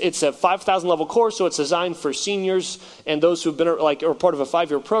 It's a 5,000 level course, so it's designed for seniors and those who've been or part of a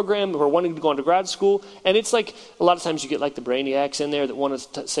 5-year program who are wanting to go into grad school. And it's like a lot of times you get like the brainiacs in there that want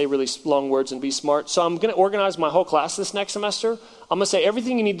to say really long words and be smart. So I'm going to organize my whole class this next semester. I'm going to say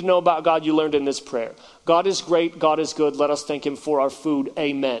everything you need to know about God you learned in this prayer. God is great. God is good. Let us thank him for our food.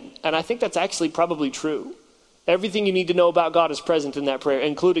 Amen. And I think that's actually probably true. Everything you need to know about God is present in that prayer,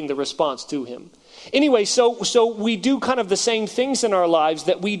 including the response to him. Anyway, so we do kind of the same things in our lives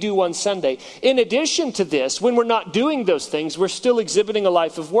that we do on Sunday. In addition to this, when we're not doing those things, we're still exhibiting a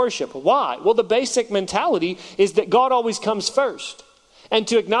life of worship. Why? Well, the basic mentality is that God always comes first. And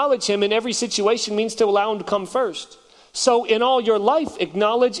to acknowledge him in every situation means to allow him to come first. So in all your life,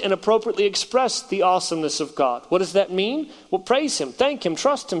 acknowledge and appropriately express the awesomeness of God. What does that mean? Well, praise him, thank him,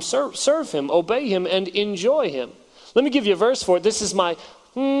 trust him, serve him, obey him, and enjoy him. Let me give you a verse for it. This is my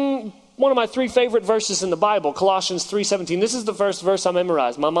one of my 3 favorite verses in the Bible, Colossians 3:17. This is the first verse I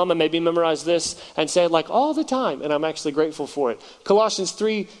memorized. My mama made me memorize this and say it like all the time, and I'm actually grateful for it. Colossians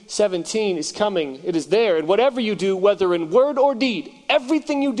 3:17 is coming. It is there. And whatever you do, whether in word or deed,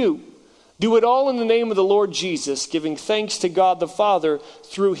 everything you do it all in the name of the Lord Jesus, giving thanks to God the Father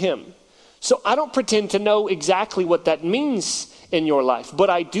through him. So I don't pretend to know exactly what that means in your life, but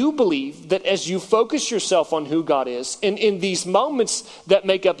I do believe that as you focus yourself on who God is, and in these moments that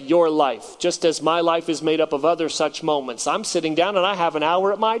make up your life, just as my life is made up of other such moments, I'm sitting down and I have an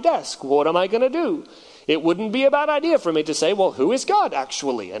hour at my desk. What am I going to do? It wouldn't be a bad idea for me to say, well, who is God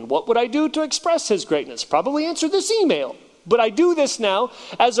actually? And what would I do to express his greatness? Probably answer this email. But I do this now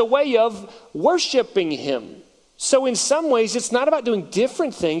as a way of worshiping him. So in some ways, it's not about doing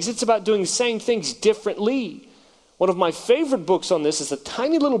different things. It's about doing the same things differently. One of my favorite books on this is a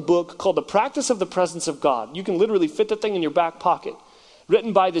tiny little book called The Practice of the Presence of God. You can literally fit the thing in your back pocket.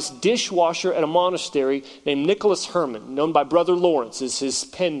 Written by this dishwasher at a monastery named Nicholas Herman, known by Brother Lawrence is his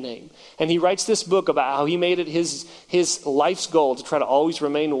pen name. And he writes this book about how he made it his life's goal to try to always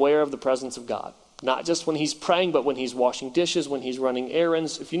remain aware of the presence of God. Not just when he's praying, but when he's washing dishes, when he's running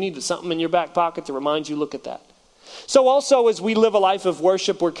errands. If you need something in your back pocket to remind you, look at that. So also, as we live a life of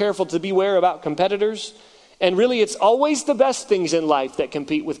worship, we're careful to beware about competitors. And really, it's always the best things in life that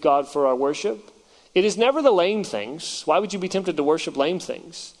compete with God for our worship. It is never the lame things. Why would you be tempted to worship lame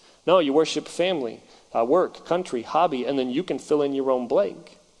things? No, you worship family, work, country, hobby, and then you can fill in your own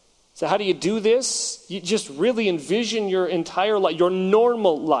blank. So how do you do this? You just really envision your entire life, your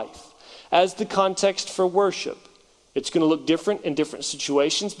normal life, as the context for worship. It's going to look different in different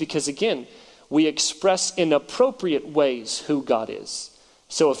situations because, again, we express in appropriate ways who God is.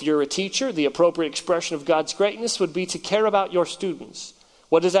 So if you're a teacher, the appropriate expression of God's greatness would be to care about your students.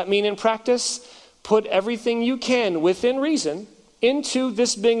 What does that mean in practice? Put everything you can within reason into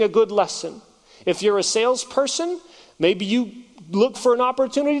this being a good lesson. If you're a salesperson, maybe you look for an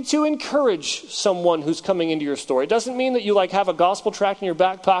opportunity to encourage someone who's coming into your store. It doesn't mean that you have a gospel tract in your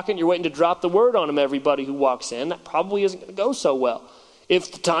back pocket and you're waiting to drop the word on them, everybody who walks in. That probably isn't going to go so well. If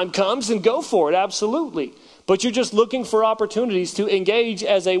the time comes, then go for it, absolutely. But you're just looking for opportunities to engage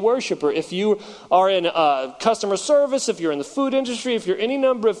as a worshiper. If you are in customer service, if you're in the food industry, if you're any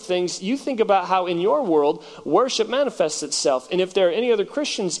number of things, you think about how in your world worship manifests itself. And if there are any other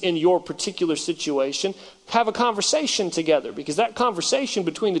Christians in your particular situation, have a conversation together. Because that conversation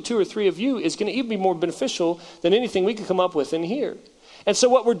between the 2 or 3 of you is going to even be more beneficial than anything we could come up with in here. And so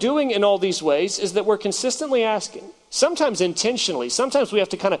what we're doing in all these ways is that we're consistently asking, sometimes intentionally, sometimes we have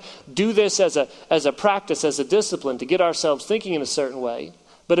to kind of do this as a practice, as a discipline to get ourselves thinking in a certain way.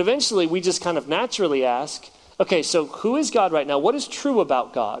 But eventually we just kind of naturally ask, okay, so who is God right now? What is true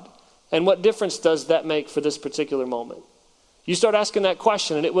about God? And what difference does that make for this particular moment? You start asking that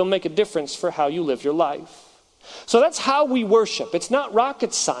question and it will make a difference for how you live your life. So that's how we worship. It's not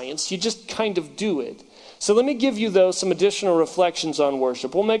rocket science. You just kind of do it. So let me give you, though, some additional reflections on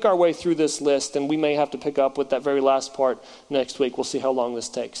worship. We'll make our way through this list, and we may have to pick up with that very last part next week. We'll see how long this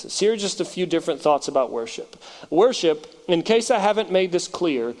takes us. Here are just a few different thoughts about worship. Worship, in case I haven't made this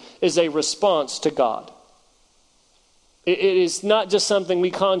clear, is a response to God. It is not just something we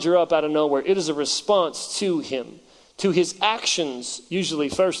conjure up out of nowhere. It is a response to him, to his actions, usually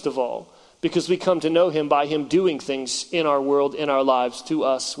first of all, because we come to know him by him doing things in our world, in our lives, to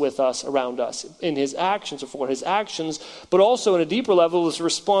us, with us, around us, in his actions or for his actions, but also in a deeper level is a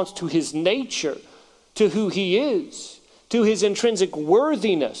response to his nature, to who he is, to his intrinsic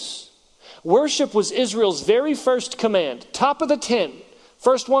worthiness. Worship was Israel's very first command, top of the 10.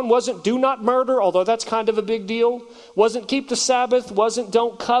 First one wasn't do not murder, although that's kind of a big deal. Wasn't keep the Sabbath, wasn't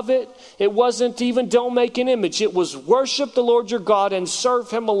don't covet. It wasn't even don't make an image. It was worship the Lord your God and serve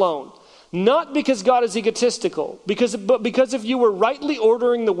him alone. Not because God is egotistical, but because if you were rightly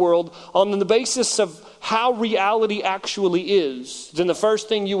ordering the world on the basis of how reality actually is, then the first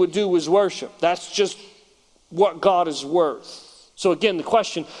thing you would do is worship. That's just what God is worth. So again, the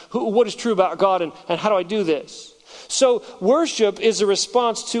question, what is true about God and how do I do this? So worship is a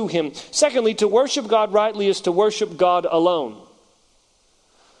response to him. Secondly, to worship God rightly is to worship God alone.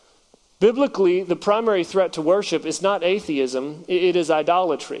 Biblically, the primary threat to worship is not atheism, it is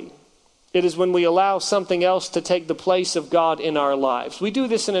idolatry. It is when we allow something else to take the place of God in our lives. We do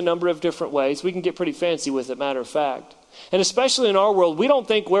this in a number of different ways. We can get pretty fancy with it, matter of fact. And especially in our world, we don't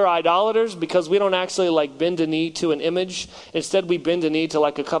think we're idolaters because we don't actually bend a knee to an image. Instead, we bend a knee to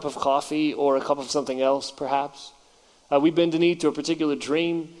a cup of coffee or a cup of something else, perhaps. We bend a knee to a particular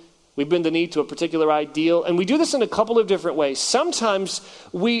dream. We bend the knee to a particular ideal. And we do this in a couple of different ways. Sometimes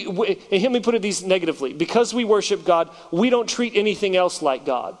and let me put it these negatively. Because we worship God, we don't treat anything else like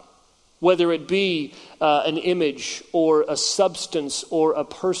God. whether it be an image or a substance or a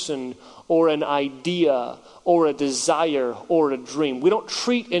person or an idea or a desire or a dream. We don't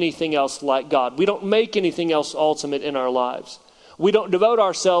treat anything else like God. We don't make anything else ultimate in our lives. We don't devote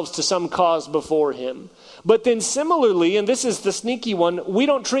ourselves to some cause before him. But then similarly, and this is the sneaky one, we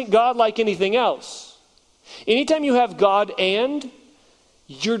don't treat God like anything else. Anytime you have God and,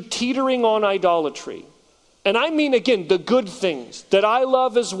 you're teetering on idolatry. And I mean, again, the good things that I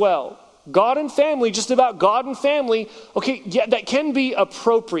love as well. God and family, just about God and family. Okay, yeah, that can be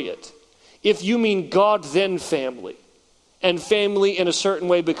appropriate if you mean God then family. And family in a certain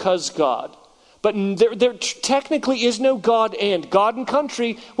way because God. But there technically is no God and. God and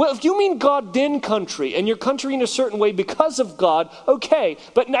country, well, if you mean God then country, and your country in a certain way because of God, okay.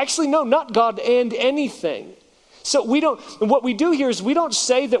 But actually, no, not God and anything. So what we do here is we don't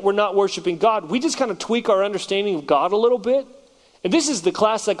say that we're not worshiping God. We just kind of tweak our understanding of God a little bit. And this is the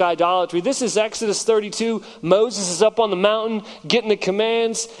classic idolatry. This is Exodus 32. Moses is up on the mountain getting the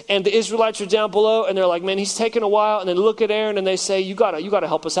commands, and the Israelites are down below, and they're like, man, he's taking a while. And they look at Aaron and they say, you gotta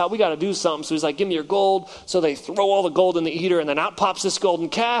help us out. We gotta do something. So he's like, give me your gold. So they throw all the gold in the eater, and then out pops this golden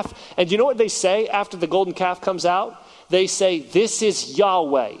calf. And you know what they say after the golden calf comes out? They say, this is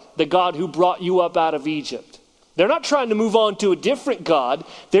Yahweh, the God who brought you up out of Egypt. They're not trying to move on to a different God.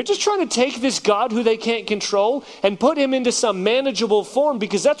 They're just trying to take this God who they can't control and put him into some manageable form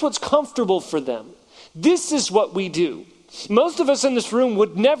because that's what's comfortable for them. This is what we do. Most of us in this room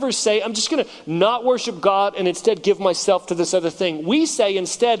would never say, I'm just going to not worship God and instead give myself to this other thing. We say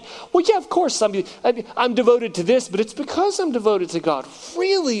instead, well, yeah, of course, I'm devoted to this, but it's because I'm devoted to God.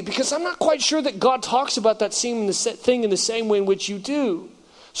 Really? Because I'm not quite sure that God talks about that same thing in the same way in which you do.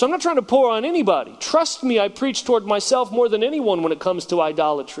 So I'm not trying to pour on anybody. Trust me, I preach toward myself more than anyone when it comes to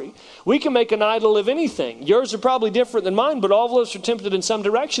idolatry. We can make an idol of anything. Yours are probably different than mine, but all of us are tempted in some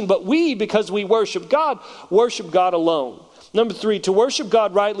direction. But we, because we worship God alone. Number 3, to worship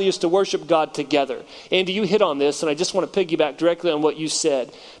God rightly is to worship God together. Andy, you hit on this, and I just want to piggyback directly on what you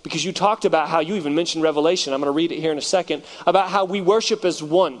said, because you talked about how you even mentioned Revelation. I'm going to read it here in a second, about how we worship as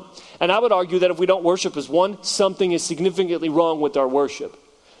one. And I would argue that if we don't worship as one, something is significantly wrong with our worship.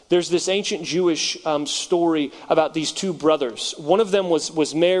 There's this ancient Jewish story about these two brothers. One of them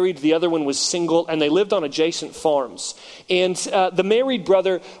was married, the other one was single, and they lived on adjacent farms. And the married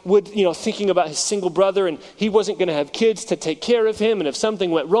brother would, thinking about his single brother, and he wasn't going to have kids to take care of him, and if something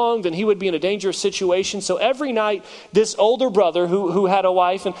went wrong, then he would be in a dangerous situation. So every night, this older brother who had a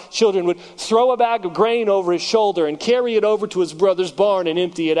wife and children would throw a bag of grain over his shoulder and carry it over to his brother's barn and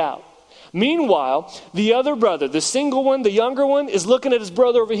empty it out. Meanwhile, the other brother, the single one, the younger one, is looking at his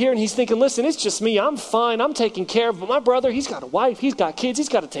brother over here and he's thinking, listen, it's just me. I'm fine. I'm taking care of it. But my brother, he's got a wife. He's got kids. He's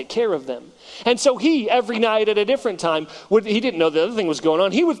got to take care of them. And so he, every night at a different time, he didn't know the other thing was going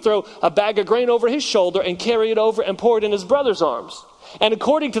on. He would throw a bag of grain over his shoulder and carry it over and pour it in his brother's arms. And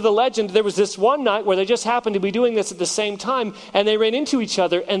according to the legend, there was this one night where they just happened to be doing this at the same time, and they ran into each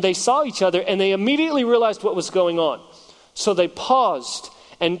other and they saw each other and they immediately realized what was going on. So they paused.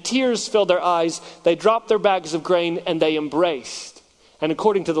 And tears filled their eyes. They dropped their bags of grain and they embraced. And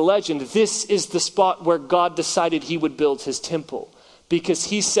according to the legend, this is the spot where God decided he would build his temple. Because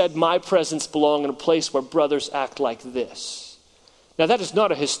he said, my presence belongs in a place where brothers act like this. Now that is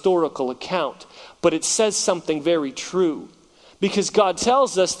not a historical account, but it says something very true. Because God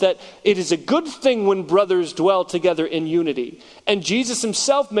tells us that it is a good thing when brothers dwell together in unity. And Jesus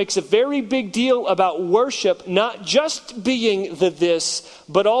himself makes a very big deal about worship, not just being the this,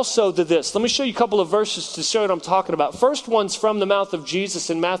 but also the this. Let me show you a couple of verses to show what I'm talking about. First one's from the mouth of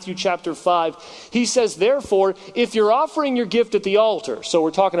Jesus in Matthew chapter 5. He says, therefore, if you're offering your gift at the altar, so we're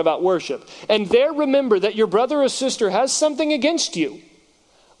talking about worship, and there remember that your brother or sister has something against you,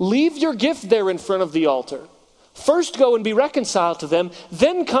 leave your gift there in front of the altar. First go and be reconciled to them,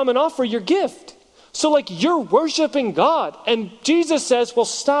 then come and offer your gift. So you're worshiping God. And Jesus says, well,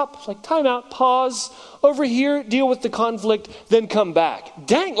 stop, time out, pause, over here, deal with the conflict, then come back.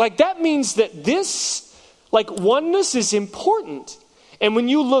 Dang, that means that this, oneness is important. And when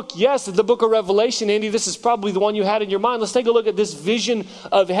you look, yes, at the book of Revelation, Andy, this is probably the one you had in your mind. Let's take a look at this vision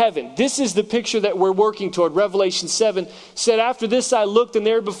of heaven. This is the picture that we're working toward. Revelation 7 said, after this I looked, and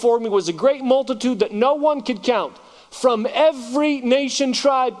there before me was a great multitude that no one could count, from every nation,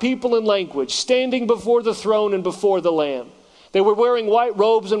 tribe, people, and language, standing before the throne and before the Lamb. They were wearing white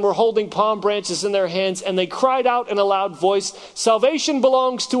robes and were holding palm branches in their hands, and they cried out in a loud voice, salvation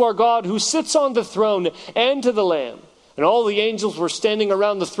belongs to our God who sits on the throne and to the Lamb. And all the angels were standing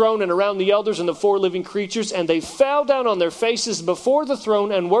around the throne and around the elders and the 4 living creatures, and they fell down on their faces before the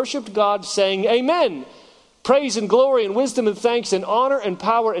throne and worshiped God, saying, Amen. Praise and glory and wisdom and thanks and honor and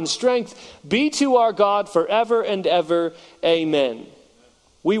power and strength be to our God forever and ever. Amen.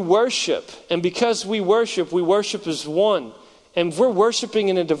 We worship, and because we worship as one. And if we're worshiping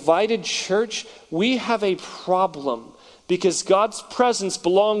in a divided church, we have a problem, because God's presence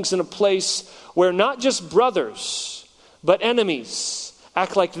belongs in a place where not just brothers, but enemies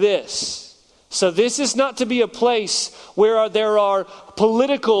act like this. So this is not to be a place where there are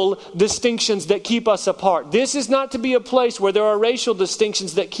political distinctions that keep us apart. This is not to be a place where there are racial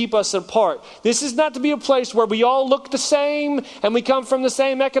distinctions that keep us apart. This is not to be a place where we all look the same and we come from the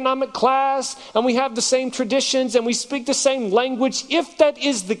same economic class and we have the same traditions and we speak the same language. If that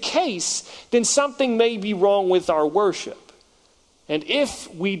is the case, then something may be wrong with our worship. And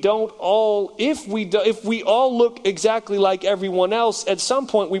if we all look exactly like everyone else, at some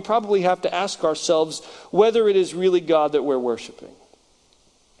point we probably have to ask ourselves whether it is really God that we're worshiping.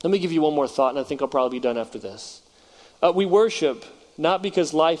 Let me give you one more thought, and I think I'll probably be done after this. We worship not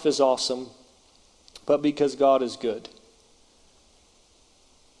because life is awesome, but because God is good.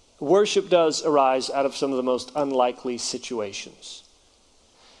 Worship does arise out of some of the most unlikely situations.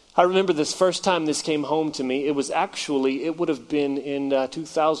 I remember this first time this came home to me. It would have been in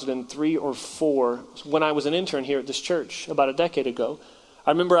 2003 or 4 when I was an intern here at this church about a decade ago.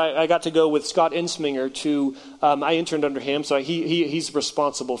 I remember I got to go with Scott Insminger to, I interned under him, so he's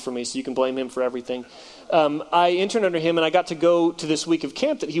responsible for me, so you can blame him for everything. I interned under him, and I got to go to this week of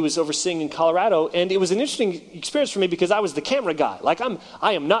camp that he was overseeing in Colorado, and it was an interesting experience for me because I was the camera guy.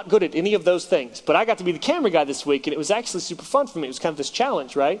 I am not good at any of those things, but I got to be the camera guy this week, and it was actually super fun for me. It was kind of this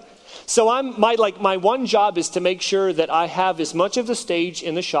challenge, right? So my one job is to make sure that I have as much of the stage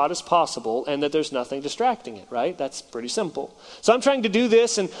in the shot as possible and that there's nothing distracting it, right? That's pretty simple. So I'm trying to do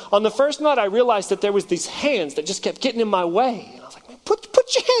this, and on the first night I realized that there was these hands that just kept getting in my way. And I was like, man, put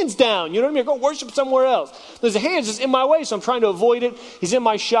your hands down. You know what I mean? Go worship somewhere else. There's a hand just in my way, so I'm trying to avoid it. He's in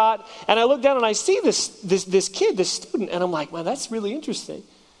my shot, and I look down and I see this kid, this student, and I'm like, man, that's really interesting.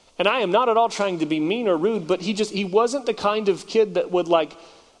 And I am not at all trying to be mean or rude, but he wasn't the kind of kid that would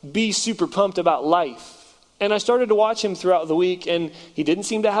be super pumped about life. And I started to watch him throughout the week, and he didn't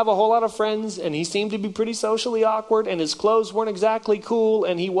seem to have a whole lot of friends, and he seemed to be pretty socially awkward, and his clothes weren't exactly cool,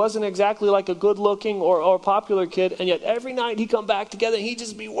 and he wasn't exactly like a good-looking or popular kid, and yet every night he'd come back together, and he'd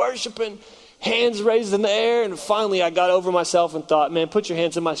just be worshiping, hands raised in the air, and finally I got over myself and thought, man, put your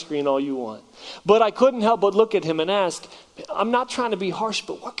hands on my screen all you want. But I couldn't help but look at him and ask, I'm not trying to be harsh,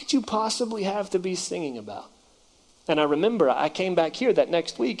 but what could you possibly have to be singing about? And I remember I came back here that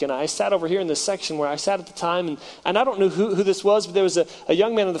next week, and I sat over here in this section where I sat at the time, and I don't know who this was, but there was a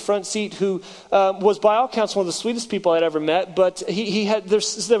young man in the front seat who was by all accounts one of the sweetest people I'd ever met, but there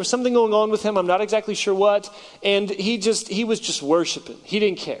was something going on with him, I'm not exactly sure what, and he was just worshiping. He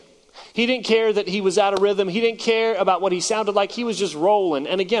didn't care. He didn't care that he was out of rhythm. He didn't care about what he sounded like. He was just rolling.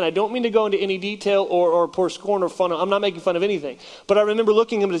 And again, I don't mean to go into any detail or pour scorn or fun. I'm not making fun of anything. But I remember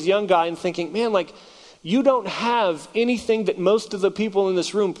looking at him as a young guy and thinking, man, you don't have anything that most of the people in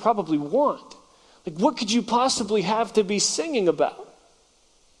this room probably want. What could you possibly have to be singing about?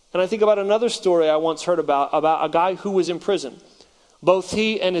 And I think about another story I once heard about a guy who was in prison. Both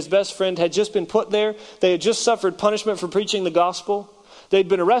he and his best friend had just been put there. They had just suffered punishment for preaching the gospel. They'd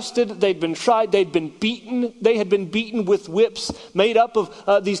been arrested, they'd been tried, they'd been beaten. They had been beaten with whips made up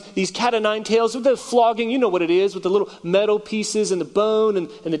of these cat o' nine tails with the flogging, you know what it is, with the little metal pieces and the bone and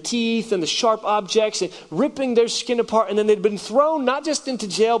the teeth and the sharp objects, and ripping their skin apart. And then they'd been thrown not just into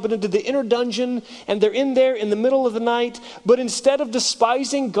jail, but into the inner dungeon, and they're in there in the middle of the night. But instead of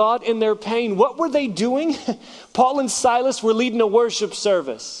despising God in their pain, what were they doing? Paul and Silas were leading a worship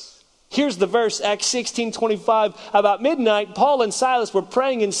service. Here's the verse, Acts 16:25. About midnight, Paul and Silas were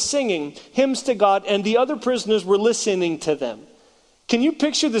praying and singing hymns to God, and the other prisoners were listening to them. Can you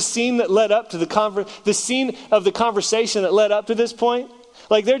picture the scene that led up to the scene of the conversation that led up to this point?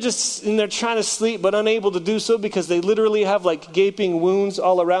 They're just in there trying to sleep, but unable to do so because they literally have gaping wounds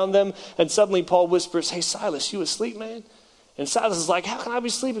all around them. And suddenly Paul whispers, "Hey, Silas, you asleep, man?" And Silas is like, "How can I be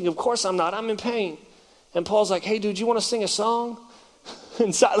sleeping? Of course I'm not. I'm in pain." And Paul's like, "Hey, dude, you want to sing a song?"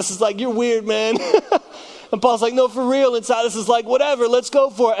 And Silas is like, "You're weird, man." And Paul's like, "No, for real." And Silas is like, "Whatever, let's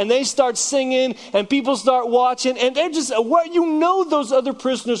go for it." And they start singing, and people start watching, and they're just, those other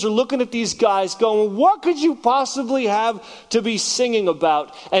prisoners are looking at these guys going, what could you possibly have to be singing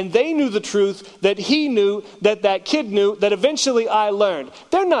about? And they knew the truth that he knew, that kid knew, that eventually I learned.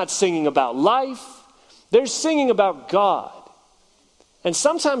 They're not singing about life. They're singing about God. And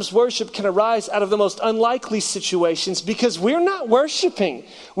sometimes worship can arise out of the most unlikely situations because we're not worshiping.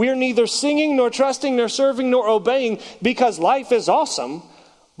 We are neither singing, nor trusting, nor serving, nor obeying because life is awesome,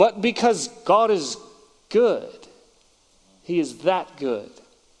 but because God is good. He is that good.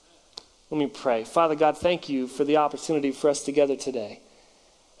 Let me pray. Father God, thank you for the opportunity for us together today.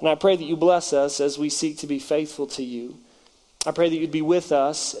 And I pray that you bless us as we seek to be faithful to you. I pray that you'd be with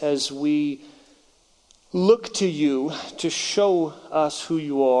us as we look to you to show us who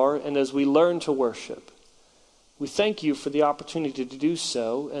you are and as we learn to worship. We thank you for the opportunity to do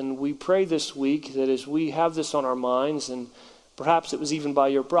so, and we pray this week that as we have this on our minds, and perhaps it was even by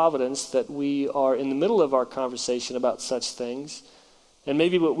your providence that we are in the middle of our conversation about such things, and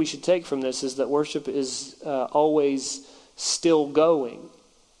maybe what we should take from this is that worship is always still going,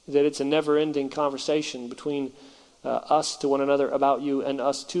 that it's a never-ending conversation between us to one another about you and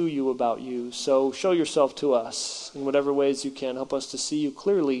us to you about you. So show yourself to us in whatever ways you can. Help us to see you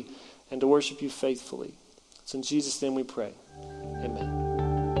clearly and to worship you faithfully. It's in Jesus' name we pray. Amen.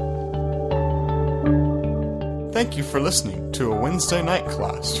 Thank you for listening to a Wednesday night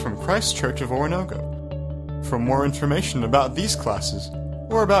class from Christ Church of Oronogo. For more information about these classes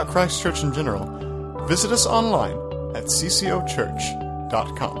or about Christ Church in general, visit us online at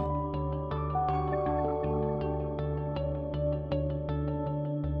ccochurch.com.